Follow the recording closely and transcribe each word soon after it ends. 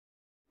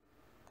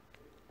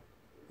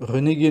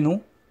René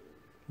Guénon,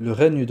 Le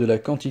règne de la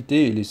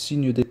quantité et les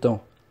signes des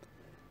temps.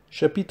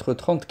 Chapitre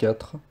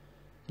 34.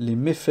 Les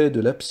méfaits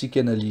de la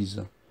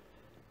psychanalyse.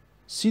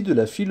 Si de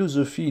la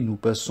philosophie nous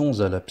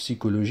passons à la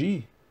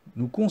psychologie,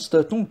 nous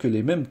constatons que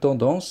les mêmes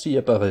tendances y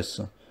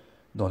apparaissent,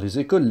 dans les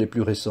écoles les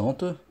plus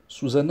récentes,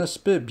 sous un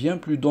aspect bien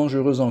plus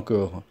dangereux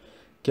encore,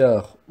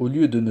 car, au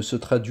lieu de ne se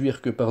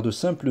traduire que par de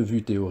simples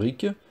vues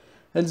théoriques,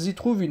 elles y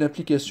trouvent une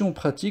application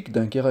pratique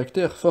d'un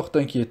caractère fort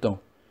inquiétant.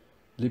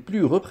 Les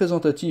plus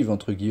représentatives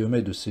entre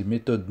guillemets de ces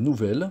méthodes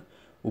nouvelles,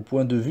 au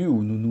point de vue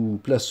où nous nous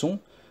plaçons,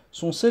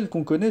 sont celles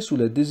qu'on connaît sous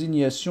la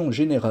désignation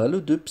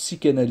générale de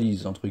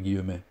psychanalyse entre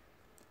guillemets.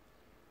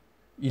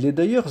 Il est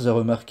d'ailleurs à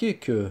remarquer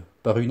que,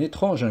 par une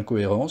étrange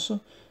incohérence,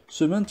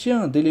 ce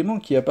maintien d'éléments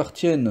qui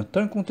appartiennent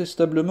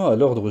incontestablement à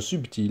l'ordre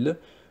subtil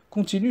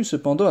continue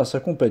cependant à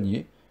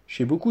s'accompagner,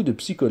 chez beaucoup de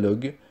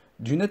psychologues,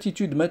 d'une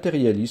attitude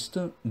matérialiste,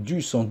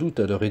 due sans doute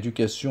à leur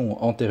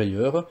éducation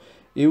antérieure,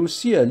 et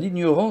aussi à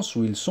l'ignorance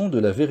où ils sont de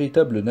la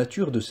véritable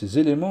nature de ces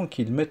éléments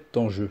qu'ils mettent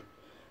en jeu.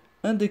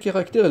 Un des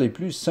caractères les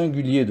plus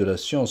singuliers de la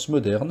science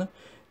moderne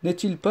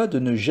n'est-il pas de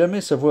ne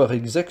jamais savoir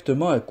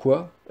exactement à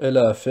quoi elle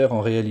a affaire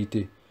en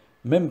réalité,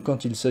 même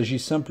quand il s'agit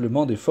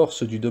simplement des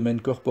forces du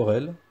domaine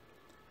corporel?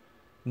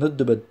 Note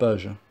de bas de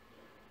page.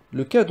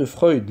 Le cas de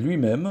Freud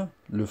lui-même,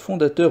 le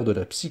fondateur de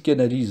la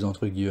psychanalyse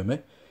entre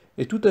guillemets,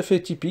 est tout à fait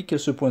typique à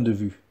ce point de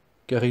vue,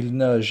 car il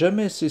n'a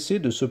jamais cessé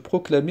de se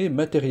proclamer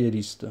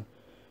matérialiste.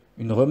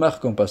 Une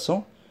remarque en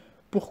passant,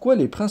 pourquoi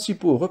les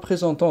principaux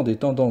représentants des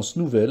tendances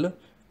nouvelles,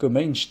 comme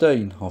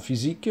Einstein en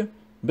physique,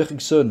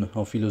 Bergson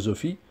en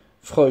philosophie,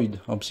 Freud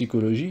en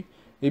psychologie,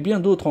 et bien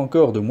d'autres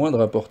encore de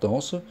moindre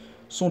importance,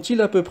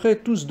 sont-ils à peu près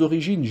tous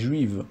d'origine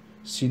juive,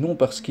 sinon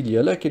parce qu'il y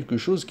a là quelque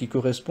chose qui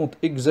correspond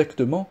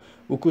exactement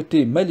au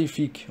côté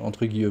maléfique,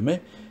 entre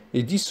guillemets,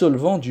 et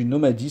dissolvant du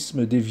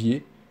nomadisme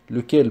dévié,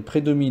 lequel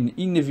prédomine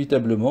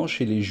inévitablement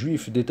chez les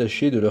juifs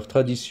détachés de leur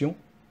tradition?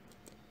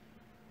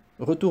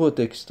 Retour au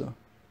texte.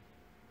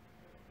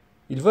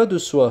 Il va de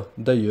soi,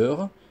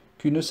 d'ailleurs,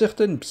 qu'une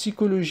certaine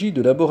psychologie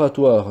de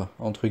laboratoire,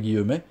 entre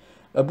guillemets,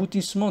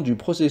 aboutissement du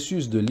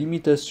processus de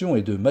limitation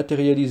et de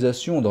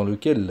matérialisation dans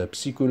lequel la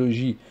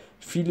psychologie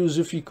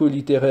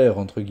philosophico-littéraire,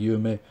 entre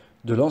guillemets,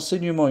 de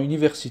l'enseignement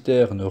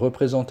universitaire ne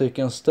représentait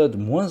qu'un stade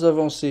moins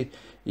avancé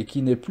et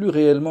qui n'est plus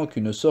réellement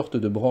qu'une sorte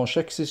de branche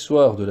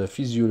accessoire de la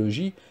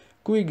physiologie,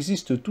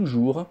 coexiste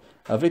toujours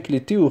avec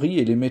les théories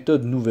et les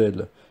méthodes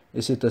nouvelles,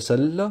 et c'est à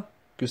celle-là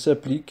que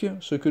s'applique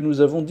ce que nous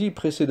avons dit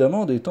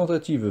précédemment des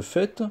tentatives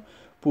faites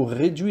pour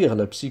réduire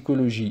la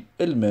psychologie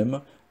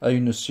elle-même à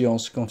une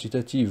science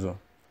quantitative.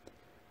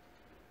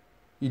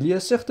 Il y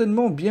a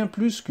certainement bien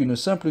plus qu'une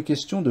simple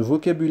question de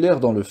vocabulaire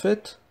dans le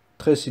fait,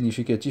 très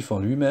significatif en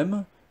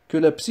lui-même, que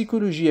la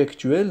psychologie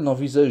actuelle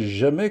n'envisage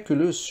jamais que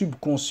le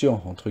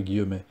subconscient, entre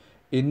guillemets,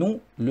 et non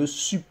le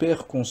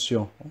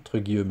superconscient, entre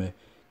guillemets,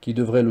 qui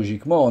devrait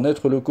logiquement en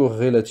être le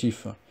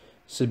corrélatif.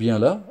 C'est bien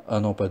là, à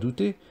n'en pas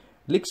douter,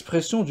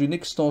 l'expression d'une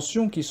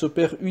extension qui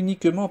s'opère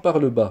uniquement par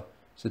le bas,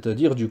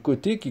 c'est-à-dire du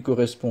côté qui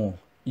correspond,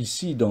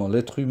 ici dans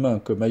l'être humain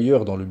comme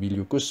ailleurs dans le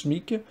milieu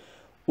cosmique,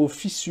 aux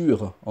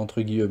fissures,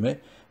 entre guillemets,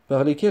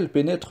 par lesquelles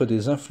pénètrent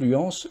les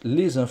influences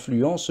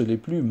les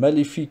plus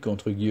maléfiques,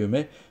 entre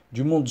guillemets,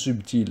 du monde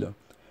subtil.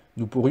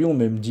 Nous pourrions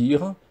même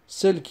dire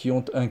celles qui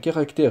ont un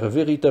caractère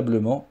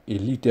véritablement et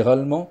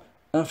littéralement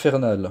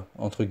infernal,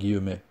 entre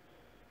guillemets.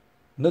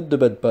 Note de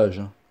bas de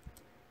page.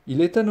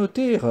 Il est à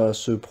noter à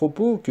ce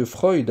propos que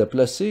Freud a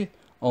placé,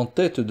 en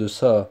tête de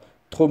sa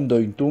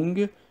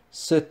Traumdeutung,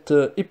 cette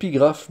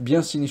épigraphe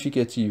bien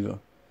significative.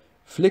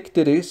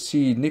 Flectere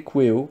si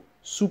nequeo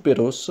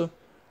superos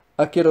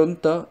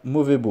aceronta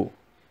movebo.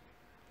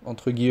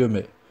 Entre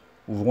guillemets.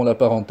 Ouvrons la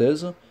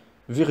parenthèse.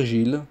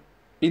 Virgile,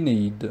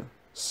 Énéide,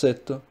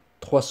 7,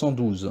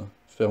 312.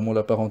 Fermons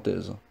la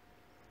parenthèse.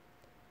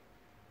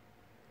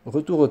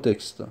 Retour au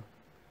texte.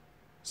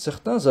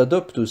 Certains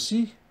adoptent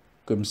aussi,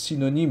 comme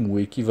synonyme ou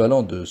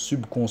équivalent de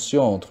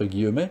subconscient entre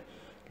guillemets,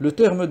 le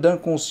terme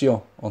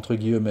d'inconscient entre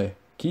guillemets,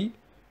 qui,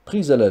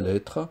 pris à la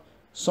lettre,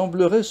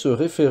 semblerait se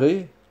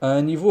référer à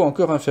un niveau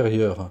encore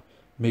inférieur,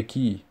 mais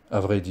qui, à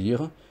vrai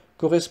dire,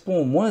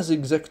 correspond moins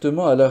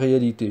exactement à la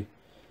réalité.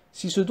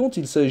 Si ce dont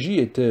il s'agit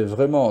était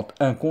vraiment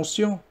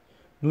inconscient,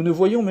 nous ne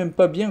voyons même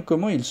pas bien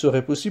comment il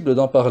serait possible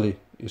d'en parler,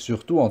 et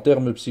surtout en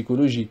termes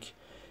psychologiques.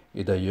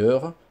 Et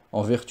d'ailleurs,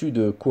 en vertu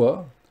de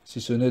quoi, si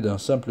ce n'est d'un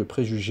simple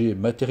préjugé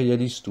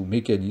matérialiste ou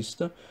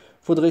mécaniste,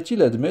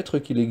 faudrait-il admettre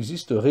qu'il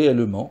existe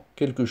réellement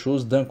quelque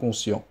chose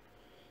d'inconscient?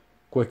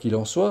 Quoi qu'il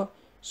en soit,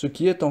 ce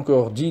qui est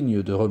encore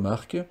digne de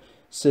remarque,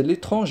 c'est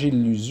l'étrange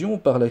illusion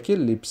par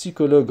laquelle les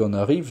psychologues en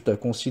arrivent à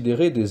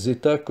considérer des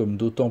états comme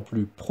d'autant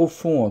plus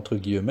profonds entre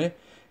guillemets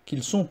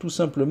qu'ils sont tout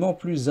simplement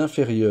plus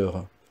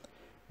inférieurs.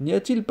 N'y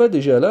a-t-il pas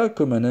déjà là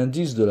comme un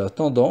indice de la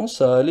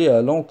tendance à aller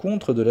à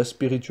l'encontre de la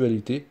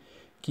spiritualité,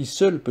 qui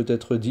seule peut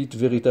être dite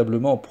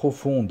véritablement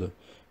profonde,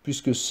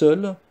 puisque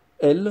seule,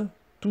 elle,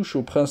 touche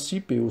au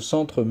principe et au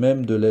centre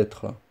même de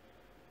l'être?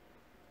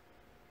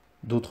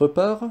 D'autre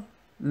part,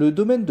 le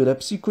domaine de la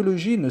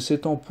psychologie ne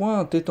s'étend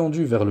point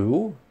étendu vers le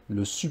haut,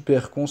 Le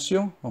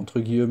superconscient, entre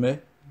guillemets,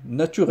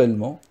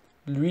 naturellement,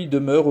 lui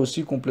demeure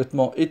aussi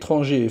complètement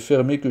étranger et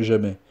fermé que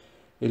jamais,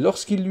 et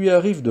lorsqu'il lui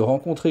arrive de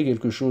rencontrer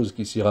quelque chose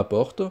qui s'y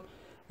rapporte,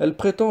 elle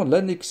prétend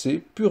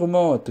l'annexer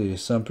purement et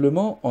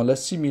simplement en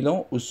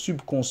l'assimilant au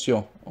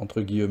subconscient, entre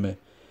guillemets.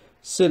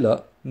 C'est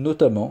là,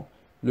 notamment,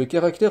 le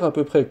caractère à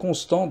peu près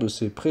constant de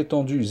ces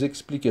prétendues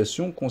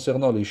explications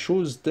concernant les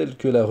choses telles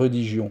que la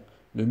religion,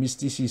 le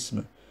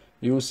mysticisme,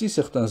 et aussi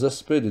certains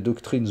aspects des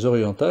doctrines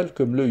orientales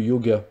comme le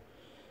yoga.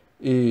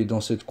 Et dans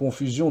cette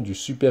confusion du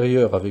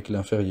supérieur avec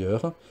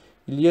l'inférieur,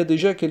 il y a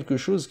déjà quelque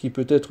chose qui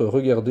peut être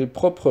regardé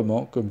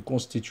proprement comme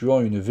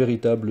constituant une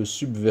véritable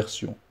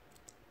subversion.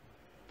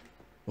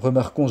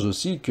 Remarquons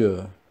aussi que,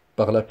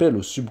 par l'appel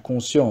au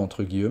subconscient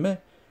entre guillemets,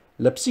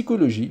 la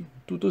psychologie,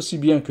 tout aussi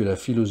bien que la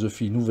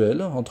philosophie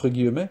nouvelle, entre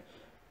guillemets,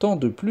 tend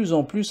de plus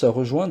en plus à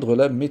rejoindre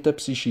la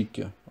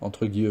métapsychique,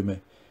 entre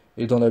guillemets,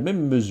 et dans la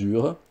même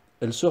mesure,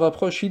 elle se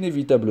rapproche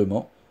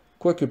inévitablement,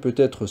 quoique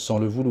peut-être sans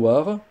le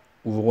vouloir,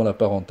 ouvrons la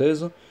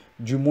parenthèse,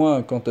 du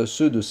moins quant à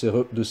ceux de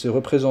ses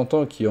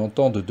représentants qui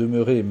entendent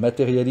demeurer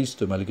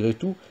matérialistes malgré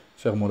tout,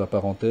 fermons la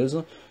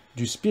parenthèse,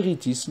 du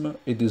spiritisme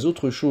et des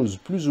autres choses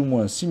plus ou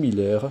moins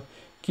similaires,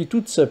 qui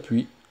toutes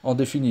s'appuient, en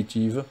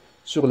définitive,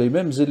 sur les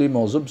mêmes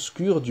éléments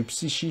obscurs du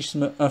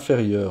psychisme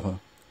inférieur.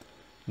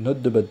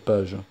 Note de bas de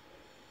page.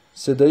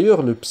 C'est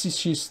d'ailleurs le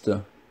psychiste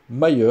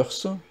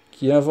Myers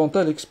qui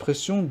inventa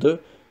l'expression de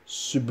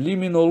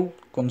subliminal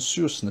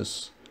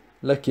consciousness,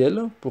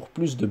 laquelle, pour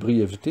plus de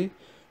brièveté,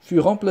 fut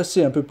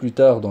remplacée un peu plus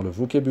tard dans le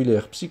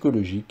vocabulaire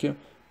psychologique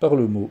par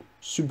le mot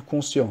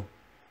subconscient.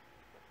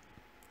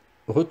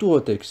 Retour au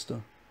texte.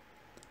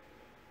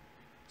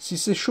 Si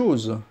ces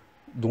choses,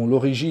 dont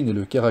l'origine et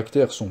le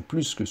caractère sont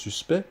plus que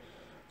suspects,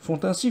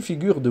 font ainsi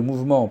figure de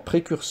mouvements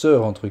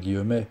précurseurs entre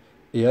guillemets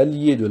et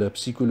alliés de la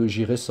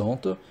psychologie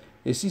récente,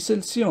 et si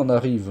celle-ci en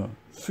arrive,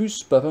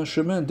 fût-ce par un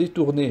chemin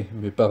détourné,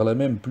 mais par là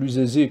même plus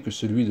aisé que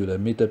celui de la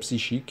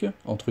métapsychique,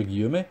 entre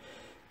guillemets,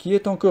 qui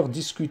est encore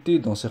discuté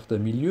dans certains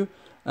milieux,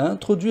 à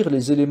introduire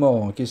les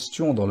éléments en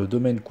question dans le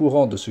domaine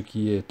courant de ce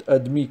qui est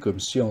admis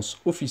comme science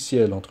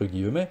officielle, entre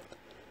guillemets,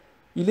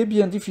 il est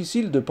bien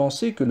difficile de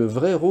penser que le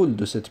vrai rôle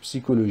de cette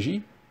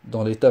psychologie,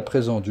 dans l'état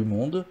présent du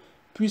monde,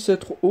 puisse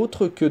être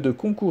autre que de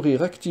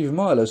concourir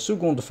activement à la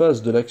seconde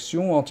phase de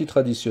l'action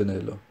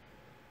antitraditionnelle.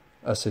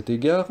 À cet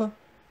égard,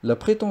 la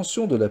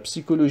prétention de la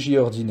psychologie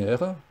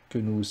ordinaire, que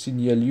nous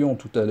signalions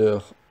tout à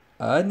l'heure,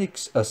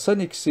 à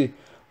s'annexer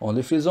en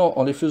les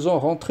faisant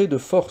rentrer de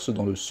force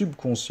dans le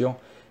subconscient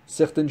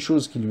certaines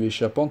choses qui lui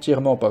échappent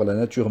entièrement par la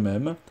nature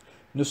même,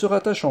 ne se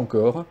rattache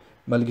encore,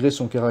 malgré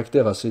son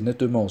caractère assez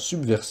nettement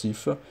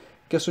subversif,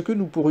 qu'à ce que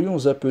nous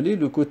pourrions appeler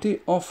le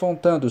côté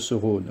enfantin de ce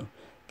rôle,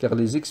 car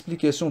les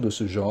explications de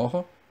ce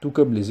genre, tout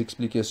comme les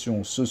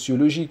explications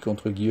sociologiques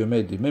entre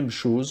guillemets des mêmes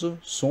choses,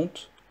 sont,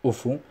 au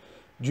fond,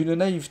 d'une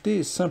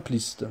naïveté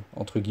simpliste,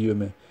 entre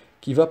guillemets,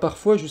 qui va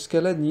parfois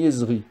jusqu'à la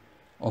niaiserie.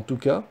 En tout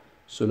cas,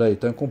 cela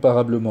est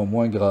incomparablement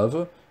moins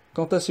grave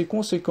quant à ses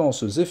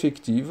conséquences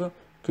effectives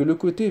que le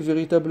côté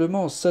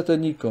véritablement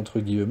satanique, entre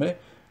guillemets,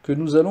 que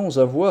nous allons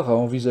avoir à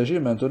envisager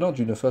maintenant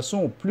d'une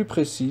façon plus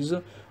précise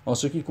en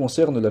ce qui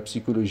concerne la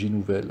psychologie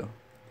nouvelle.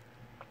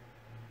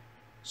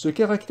 Ce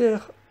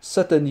caractère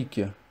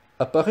satanique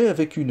apparaît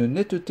avec une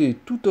netteté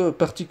toute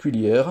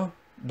particulière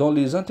dans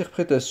les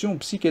interprétations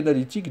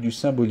psychanalytiques du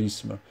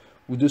symbolisme,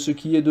 ou de ce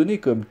qui est donné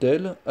comme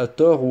tel, à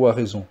tort ou à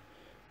raison.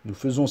 Nous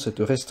faisons cette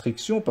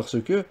restriction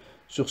parce que,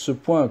 sur ce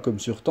point comme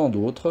sur tant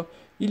d'autres,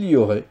 il y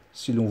aurait,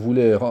 si l'on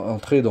voulait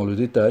entrer dans le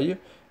détail,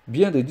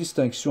 bien des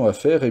distinctions à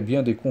faire et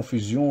bien des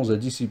confusions à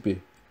dissiper.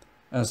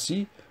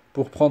 Ainsi,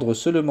 pour prendre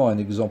seulement un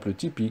exemple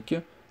typique,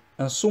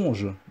 un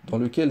songe dans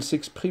lequel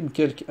s'exprime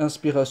quelque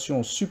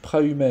inspiration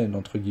suprahumaine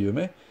entre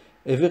guillemets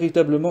est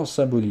véritablement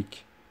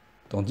symbolique,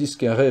 tandis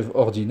qu'un rêve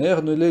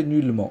ordinaire ne l'est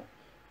nullement,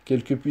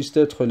 quelles que puissent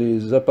être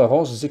les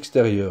apparences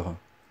extérieures.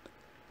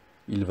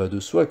 Il va de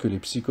soi que les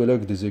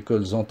psychologues des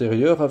écoles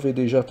antérieures avaient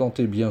déjà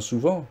tenté bien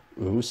souvent,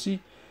 eux aussi,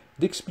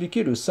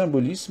 d'expliquer le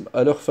symbolisme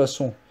à leur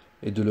façon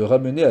et de le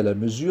ramener à la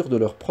mesure de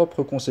leur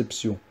propre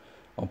conception.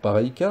 En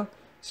pareil cas,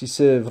 si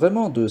c'est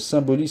vraiment de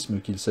symbolisme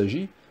qu'il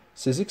s'agit,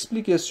 ces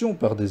explications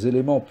par des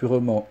éléments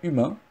purement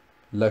humains,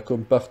 là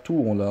comme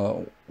partout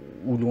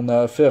où l'on a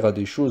affaire à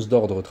des choses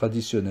d'ordre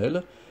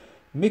traditionnel,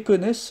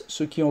 méconnaissent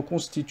ce qui en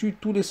constitue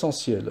tout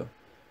l'essentiel.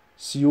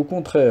 Si au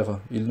contraire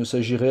il ne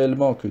s'agit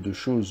réellement que de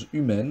choses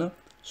humaines,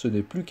 ce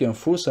n'est plus qu'un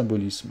faux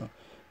symbolisme,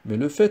 mais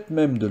le fait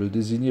même de le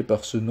désigner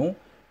par ce nom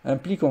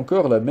implique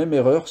encore la même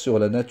erreur sur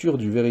la nature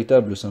du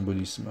véritable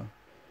symbolisme.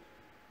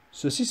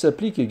 Ceci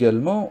s'applique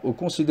également aux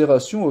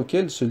considérations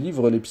auxquelles se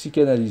livrent les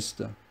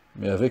psychanalystes,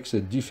 mais avec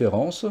cette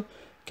différence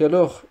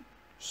qu'alors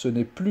ce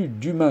n'est plus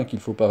d'humain qu'il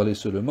faut parler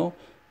seulement,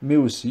 mais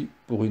aussi,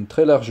 pour une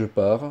très large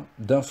part,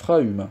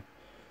 d'infra-humain.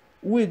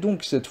 Où est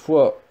donc cette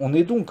fois On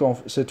est donc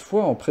cette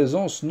fois en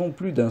présence non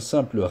plus d'un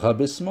simple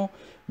rabaissement,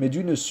 mais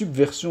d'une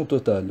subversion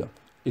totale.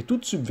 Et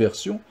toute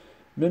subversion,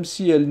 même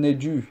si elle n'est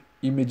due,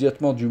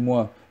 immédiatement du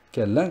moins,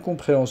 qu'à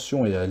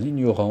l'incompréhension et à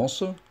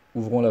l'ignorance,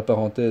 ouvrons la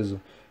parenthèse,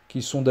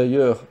 qui sont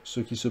d'ailleurs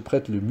ceux qui se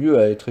prêtent le mieux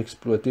à être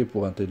exploités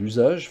pour un tel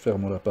usage,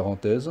 fermons la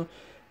parenthèse,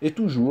 est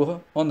toujours,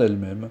 en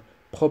elle-même,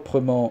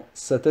 proprement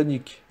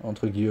satanique,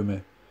 entre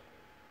guillemets.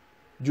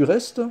 Du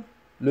reste,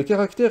 le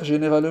caractère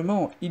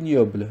généralement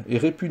ignoble et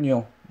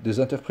répugnant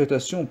des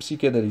interprétations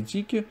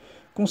psychanalytiques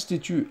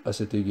constitue, à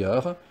cet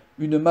égard,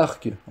 une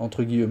marque,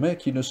 entre guillemets,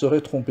 qui ne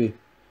saurait tromper.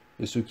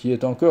 Et ce qui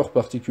est encore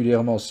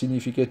particulièrement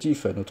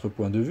significatif à notre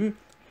point de vue,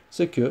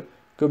 c'est que,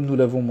 comme nous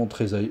l'avons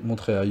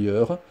montré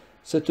ailleurs,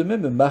 cette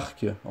même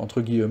marque,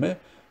 entre guillemets,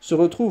 se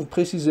retrouve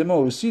précisément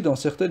aussi dans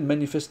certaines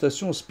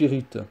manifestations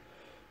spirites.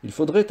 Il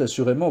faudrait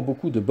assurément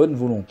beaucoup de bonne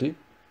volonté,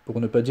 pour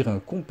ne pas dire un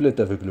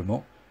complet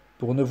aveuglement,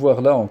 pour ne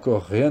voir là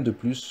encore rien de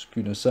plus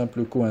qu'une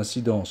simple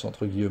coïncidence,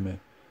 entre guillemets.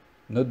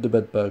 Note de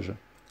bas de page.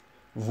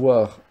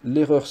 Voir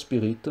l'erreur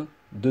spirite,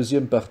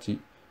 deuxième partie,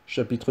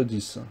 chapitre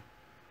X.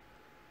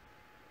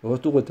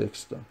 Retour au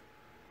texte.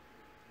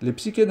 Les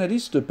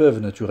psychanalystes peuvent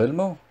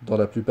naturellement, dans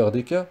la plupart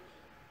des cas,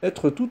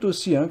 être tout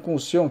aussi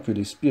inconscients que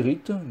les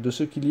spirites de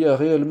ce qu'il y a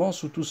réellement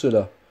sous tout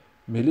cela,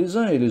 mais les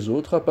uns et les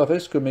autres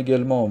apparaissent comme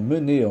également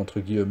menés, entre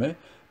guillemets,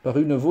 par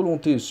une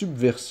volonté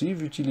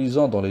subversive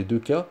utilisant dans les deux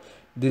cas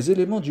des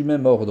éléments du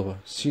même ordre,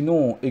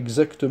 sinon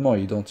exactement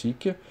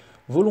identiques,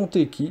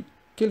 volonté qui,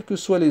 quels que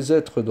soient les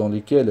êtres dans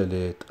lesquels elle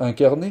est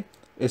incarnée,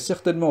 est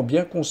certainement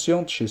bien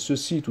consciente chez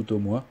ceux-ci tout au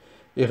moins,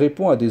 et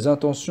répond à des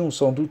intentions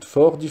sans doute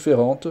fort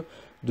différentes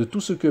de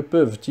tout ce que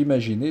peuvent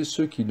imaginer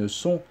ceux qui ne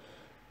sont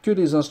que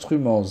les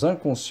instruments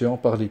inconscients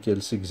par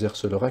lesquels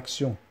s'exerce leur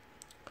action.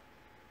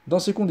 Dans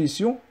ces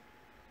conditions,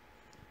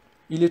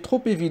 il est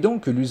trop évident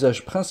que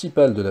l'usage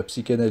principal de la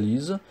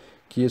psychanalyse,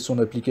 qui est son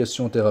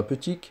application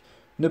thérapeutique,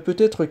 ne peut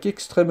être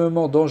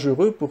qu'extrêmement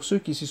dangereux pour ceux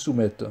qui s'y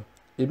soumettent,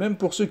 et même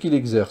pour ceux qui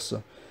l'exercent,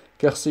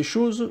 car ces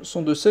choses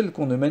sont de celles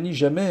qu'on ne manie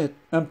jamais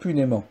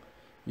impunément.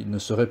 Il ne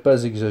serait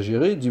pas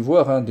exagéré d'y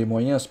voir un des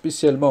moyens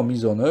spécialement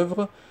mis en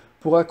œuvre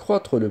pour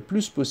accroître le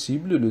plus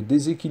possible le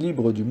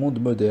déséquilibre du monde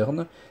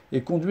moderne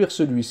et conduire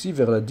celui-ci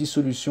vers la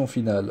dissolution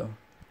finale.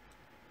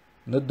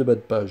 Note de bas de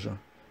page.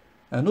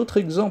 Un autre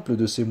exemple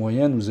de ces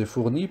moyens nous est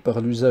fourni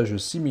par l'usage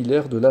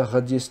similaire de la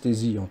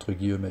radiesthésie, entre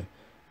guillemets,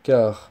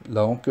 car,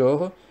 là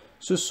encore,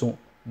 ce sont,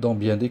 dans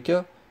bien des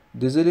cas,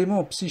 des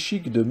éléments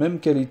psychiques de même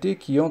qualité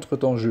qui entrent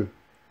en jeu,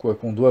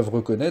 quoiqu'on doive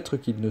reconnaître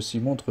qu'ils ne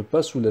s'y montrent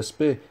pas sous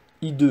l'aspect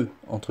hideux,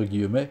 entre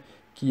guillemets,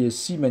 qui est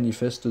si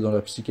manifeste dans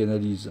la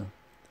psychanalyse.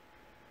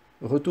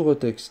 Retour au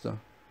texte.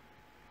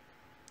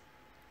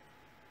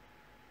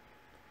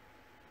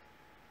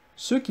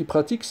 Ceux qui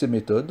pratiquent ces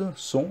méthodes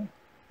sont,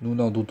 nous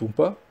n'en doutons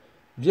pas,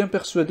 bien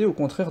persuadés au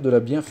contraire de la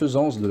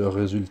bienfaisance de leurs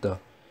résultats.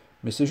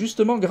 Mais c'est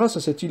justement grâce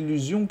à cette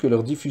illusion que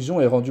leur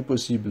diffusion est rendue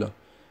possible.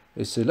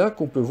 Et c'est là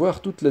qu'on peut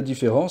voir toute la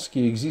différence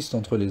qui existe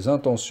entre les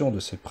intentions de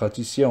ces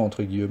praticiens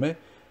entre guillemets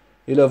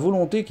et la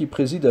volonté qui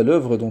préside à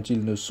l'œuvre dont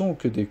ils ne sont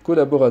que des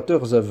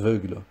collaborateurs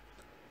aveugles.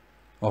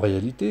 En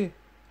réalité,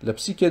 la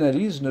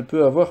psychanalyse ne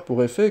peut avoir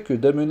pour effet que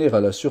d'amener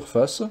à la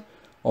surface,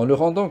 en le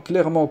rendant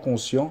clairement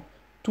conscient,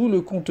 tout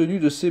le contenu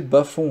de ces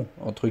bas-fonds,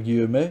 entre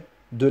guillemets,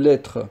 de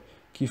l'être,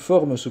 qui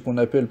forment ce qu'on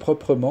appelle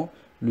proprement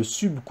le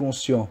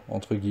subconscient,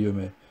 entre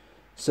guillemets.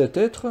 Cet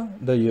être,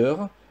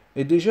 d'ailleurs,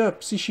 est déjà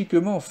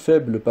psychiquement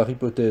faible par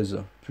hypothèse,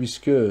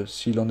 puisque,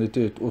 s'il en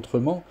était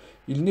autrement,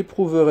 il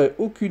n'éprouverait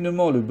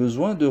aucunement le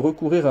besoin de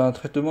recourir à un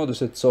traitement de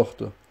cette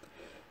sorte.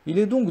 Il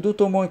est donc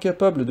d'autant moins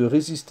capable de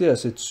résister à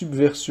cette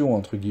subversion,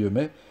 entre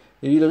guillemets,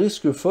 et il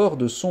risque fort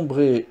de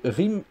sombrer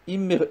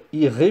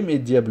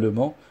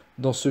irrémédiablement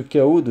dans ce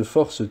chaos de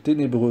forces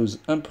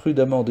ténébreuses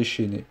imprudemment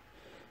déchaînées.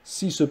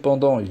 Si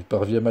cependant il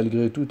parvient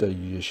malgré tout à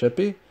y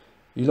échapper,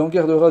 il en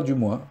gardera du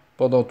moins,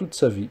 pendant toute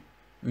sa vie,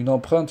 une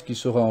empreinte qui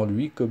sera en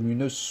lui comme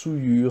une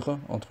souillure,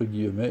 entre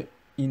guillemets,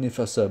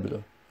 ineffaçable.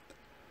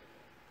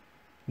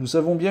 Nous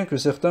savons bien que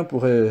certains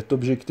pourraient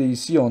objecter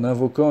ici en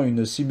invoquant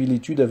une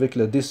similitude avec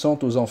la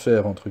descente aux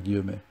enfers, entre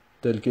guillemets,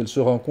 telle qu'elle se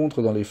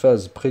rencontre dans les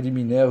phases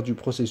préliminaires du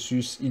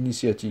processus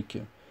initiatique.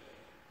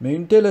 Mais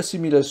une telle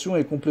assimilation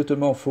est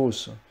complètement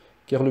fausse,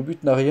 car le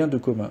but n'a rien de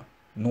commun,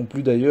 non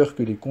plus d'ailleurs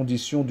que les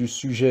conditions du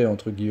sujet,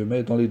 entre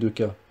guillemets, dans les deux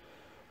cas.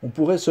 On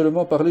pourrait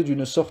seulement parler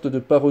d'une sorte de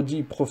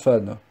parodie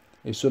profane,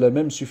 et cela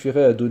même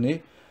suffirait à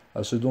donner,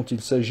 à ce dont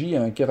il s'agit,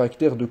 un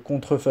caractère de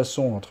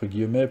contrefaçon, entre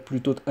guillemets,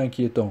 plutôt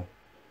inquiétant.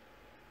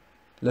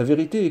 La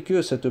vérité est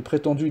que cette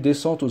prétendue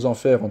descente aux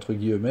enfers, entre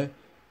guillemets,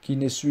 qui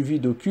n'est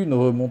suivie d'aucune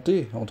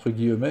remontée, entre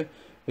guillemets,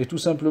 est tout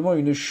simplement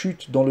une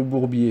chute dans le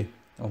bourbier,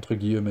 entre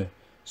guillemets,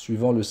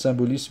 suivant le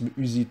symbolisme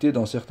usité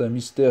dans certains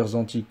mystères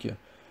antiques.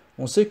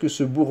 On sait que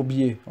ce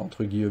bourbier,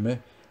 entre guillemets,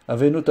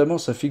 avait notamment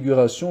sa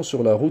figuration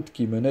sur la route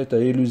qui menait à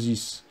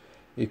Éleusis,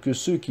 et que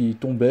ceux qui y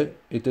tombaient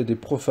étaient des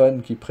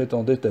profanes qui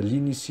prétendaient à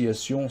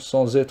l'initiation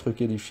sans être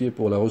qualifiés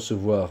pour la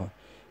recevoir,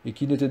 et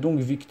qui n'étaient donc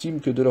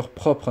victimes que de leur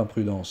propre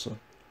imprudence.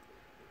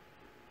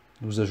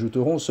 Nous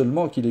ajouterons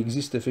seulement qu'il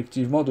existe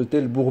effectivement de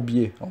tels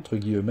bourbiers, entre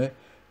guillemets,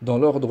 dans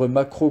l'ordre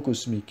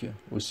macrocosmique,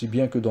 aussi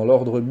bien que dans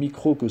l'ordre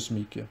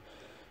microcosmique.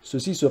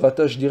 Ceci se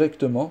rattache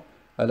directement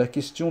à la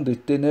question des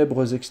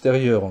ténèbres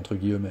extérieures, entre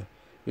guillemets,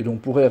 et l'on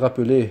pourrait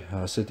rappeler,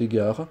 à cet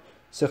égard,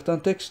 certains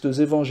textes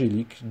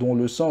évangéliques dont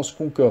le sens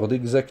concorde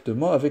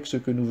exactement avec ce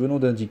que nous venons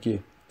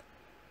d'indiquer.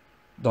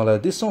 Dans la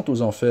descente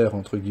aux enfers,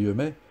 entre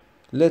guillemets,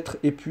 l'être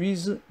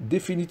épuise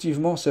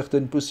définitivement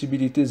certaines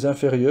possibilités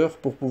inférieures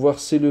pour pouvoir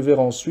s'élever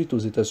ensuite aux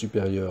états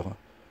supérieurs.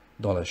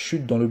 Dans la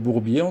chute dans le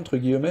bourbier, entre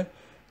guillemets,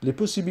 les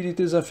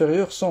possibilités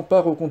inférieures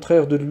s'emparent au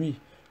contraire de lui,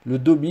 le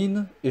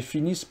dominent et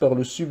finissent par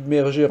le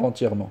submerger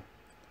entièrement.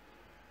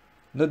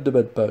 Note de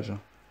bas de page.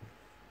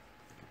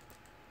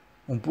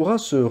 On pourra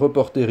se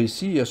reporter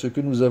ici à ce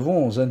que nous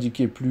avons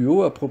indiqué plus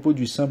haut à propos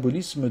du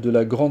symbolisme de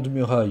la grande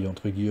muraille,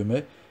 entre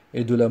guillemets,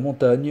 et de la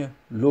montagne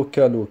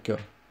Loka Loka.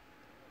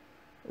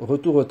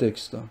 Retour au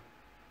texte.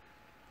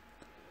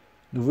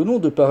 Nous venons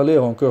de parler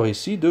encore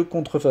ici de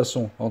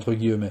contrefaçon, entre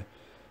guillemets.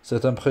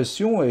 Cette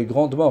impression est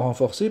grandement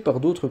renforcée par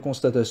d'autres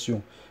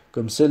constatations,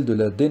 comme celle de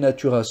la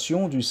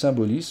dénaturation du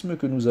symbolisme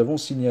que nous avons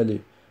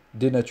signalée,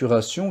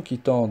 dénaturation qui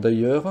tend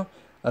d'ailleurs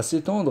à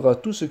s'étendre à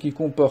tout ce qui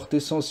comporte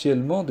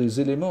essentiellement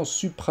des éléments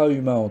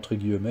supra-humains, entre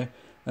guillemets,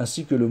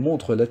 ainsi que le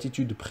montre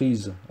l'attitude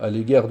prise à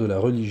l'égard de la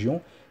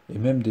religion, et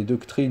même des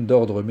doctrines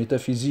d'ordre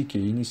métaphysique et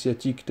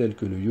initiatique telles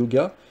que le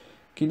yoga,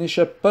 qui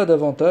n'échappent pas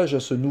davantage à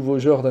ce nouveau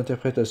genre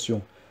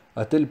d'interprétation,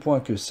 à tel point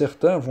que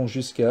certains vont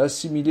jusqu'à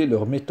assimiler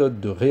leur méthode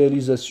de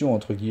réalisation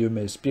entre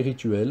guillemets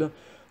spirituelle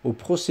au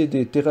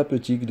procédé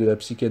thérapeutique de la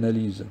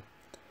psychanalyse.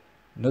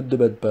 Note de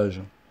bas de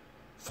page.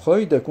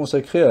 Freud a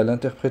consacré à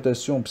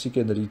l'interprétation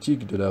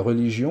psychanalytique de la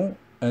religion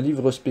un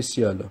livre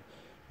spécial,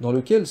 dans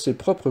lequel ses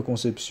propres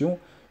conceptions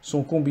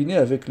sont combinées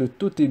avec le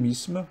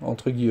totémisme,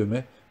 entre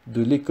guillemets,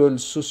 de l'école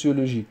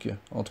sociologique,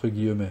 entre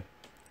guillemets.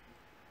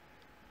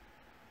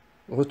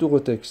 Retour au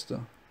texte.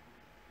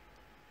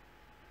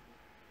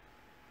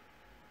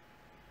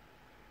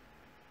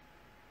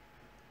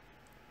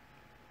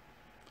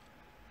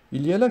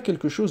 Il y a là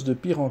quelque chose de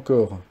pire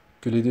encore,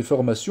 que les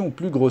déformations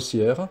plus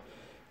grossières,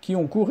 qui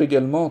ont cours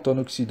également en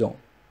Occident,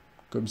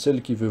 comme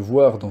celle qui veut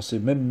voir dans ces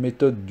mêmes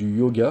méthodes du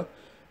yoga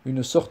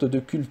une sorte de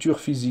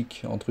culture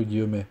physique, entre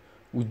guillemets,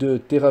 ou de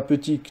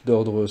thérapeutique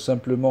d'ordre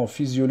simplement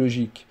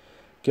physiologique,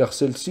 car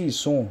celles-ci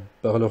sont,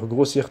 par leur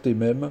grossièreté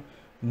même,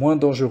 moins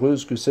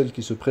dangereuses que celles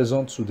qui se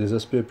présentent sous des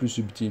aspects plus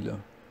subtils.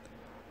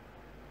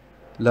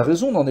 La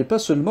raison n'en est pas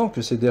seulement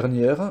que ces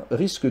dernières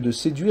risquent de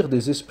séduire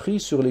des esprits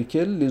sur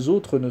lesquels les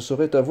autres ne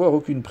sauraient avoir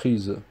aucune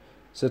prise.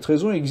 Cette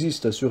raison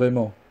existe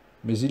assurément,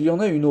 mais il y en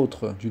a une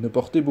autre, d'une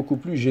portée beaucoup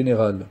plus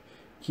générale,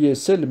 qui est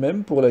celle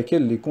même pour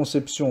laquelle les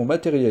conceptions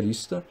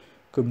matérialistes,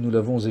 comme nous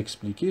l'avons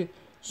expliqué,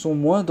 sont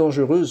moins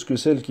dangereuses que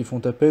celles qui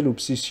font appel au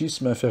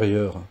psychisme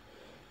inférieur.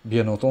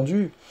 Bien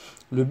entendu,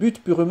 le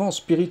but purement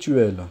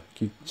spirituel,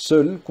 qui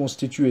seul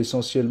constitue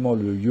essentiellement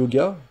le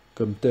yoga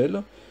comme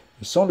tel,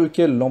 et sans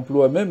lequel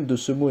l'emploi même de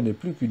ce mot n'est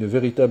plus qu'une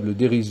véritable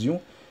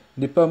dérision,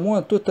 n'est pas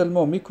moins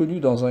totalement méconnu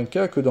dans un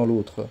cas que dans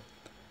l'autre.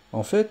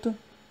 En fait,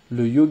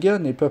 le yoga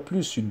n'est pas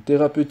plus une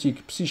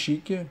thérapeutique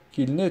psychique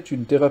qu'il n'est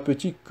une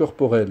thérapeutique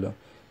corporelle,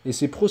 et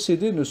ses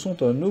procédés ne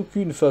sont en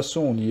aucune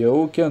façon ni à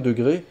aucun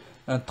degré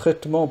un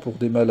traitement pour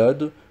des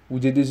malades ou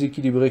des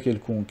déséquilibrés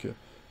quelconques.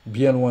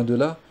 Bien loin de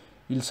là,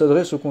 il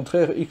s'adresse au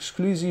contraire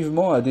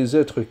exclusivement à des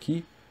êtres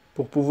qui,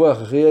 pour pouvoir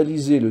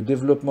réaliser le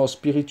développement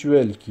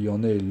spirituel qui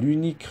en est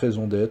l'unique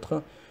raison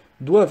d'être,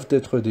 doivent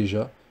être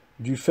déjà,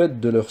 du fait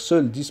de leur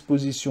seule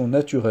disposition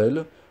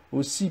naturelle,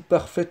 aussi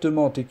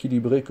parfaitement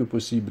équilibrées que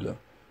possible.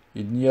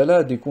 Il n'y a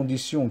là des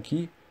conditions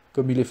qui,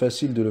 comme il est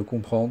facile de le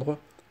comprendre,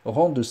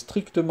 rentrent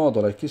strictement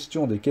dans la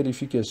question des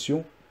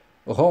qualifications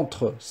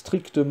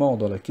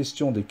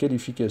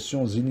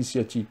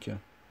initiatiques.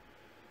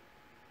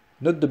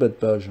 Note de bas de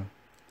page.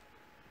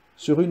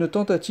 Sur une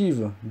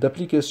tentative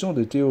d'application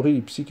des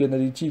théories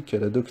psychanalytiques à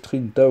la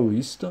doctrine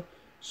taoïste,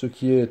 ce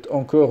qui est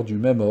encore du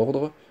même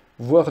ordre,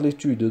 voir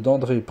l'étude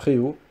d'André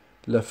Préau,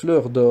 La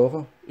fleur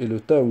d'or et le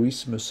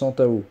taoïsme sans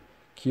Tao,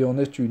 qui en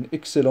est une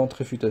excellente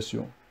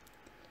réfutation.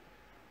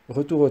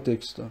 Retour au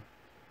texte.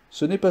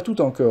 Ce n'est pas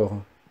tout encore,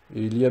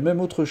 et il y a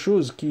même autre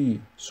chose qui,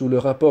 sous le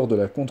rapport de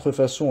la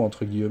contrefaçon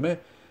entre guillemets,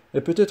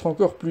 est peut-être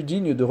encore plus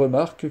digne de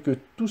remarque que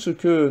tout ce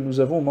que nous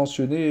avons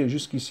mentionné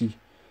jusqu'ici.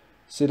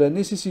 C'est la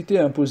nécessité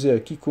imposée à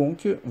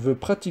quiconque veut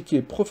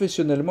pratiquer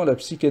professionnellement la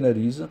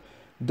psychanalyse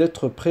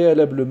d'être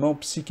préalablement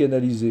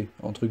psychanalysé,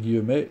 entre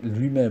guillemets,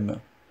 lui-même.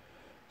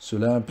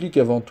 Cela implique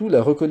avant tout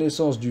la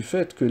reconnaissance du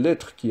fait que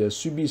l'être qui a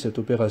subi cette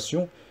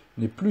opération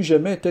n'est plus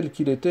jamais tel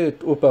qu'il était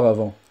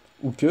auparavant,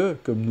 ou que,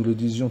 comme nous le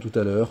disions tout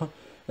à l'heure,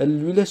 elle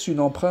lui laisse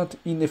une empreinte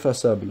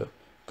ineffaçable,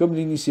 comme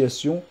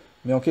l'initiation,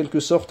 mais en quelque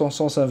sorte en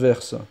sens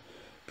inverse,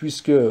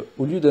 puisque,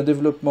 au lieu d'un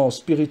développement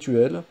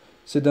spirituel,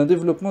 c'est d'un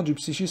développement du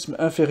psychisme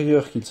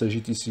inférieur qu'il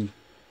s'agit ici.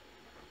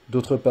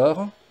 D'autre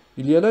part,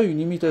 il y a là une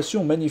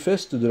imitation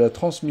manifeste de la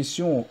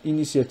transmission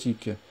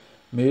initiatique,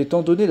 mais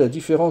étant donné la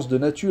différence de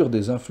nature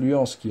des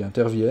influences qui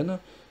interviennent,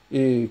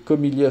 et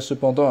comme il y a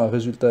cependant un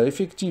résultat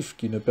effectif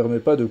qui ne permet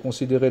pas de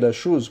considérer la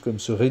chose comme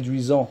se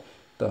réduisant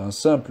à un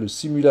simple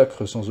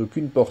simulacre sans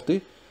aucune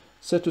portée,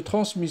 cette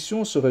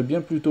transmission serait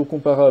bien plutôt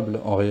comparable,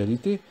 en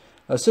réalité,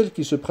 à celle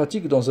qui se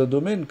pratique dans un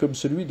domaine comme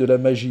celui de la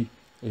magie,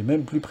 et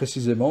même plus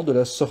précisément de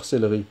la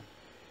sorcellerie.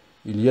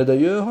 Il y a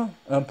d'ailleurs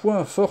un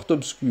point fort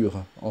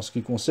obscur en ce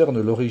qui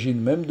concerne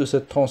l'origine même de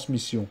cette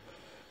transmission.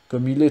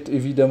 Comme il est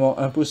évidemment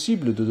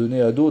impossible de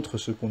donner à d'autres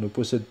ce qu'on ne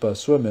possède pas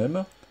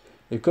soi-même,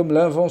 et comme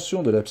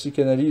l'invention de la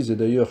psychanalyse est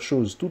d'ailleurs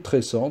chose toute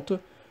récente,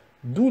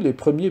 d'où les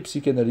premiers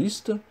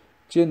psychanalystes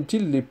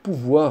tiennent-ils les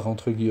pouvoirs,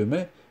 entre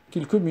guillemets,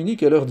 qu'ils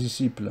communiquent à leurs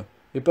disciples,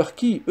 et par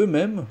qui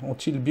eux-mêmes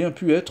ont-ils bien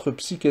pu être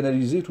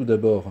psychanalysés tout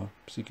d'abord,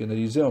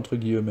 psychanalysés entre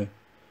guillemets?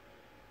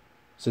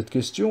 Cette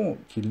question,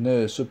 qu'il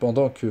n'est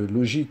cependant que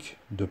logique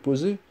de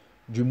poser,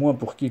 du moins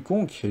pour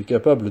quiconque est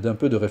capable d'un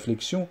peu de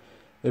réflexion,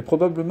 est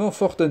probablement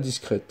fort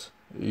indiscrète,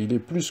 et il est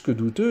plus que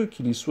douteux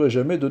qu'il y soit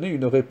jamais donné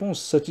une réponse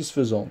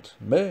satisfaisante.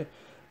 Mais,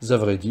 à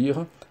vrai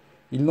dire,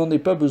 il n'en est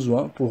pas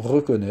besoin pour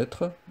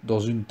reconnaître, dans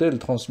une telle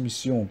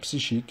transmission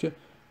psychique,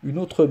 une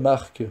autre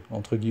marque,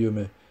 entre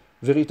guillemets,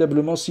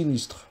 véritablement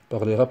sinistre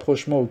par les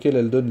rapprochements auxquels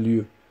elle donne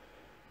lieu.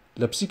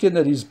 La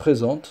psychanalyse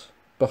présente,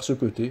 par ce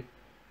côté,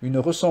 une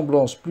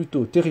ressemblance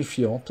plutôt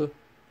terrifiante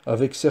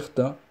avec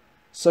certains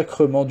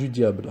sacrements du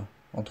diable,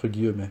 entre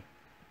guillemets.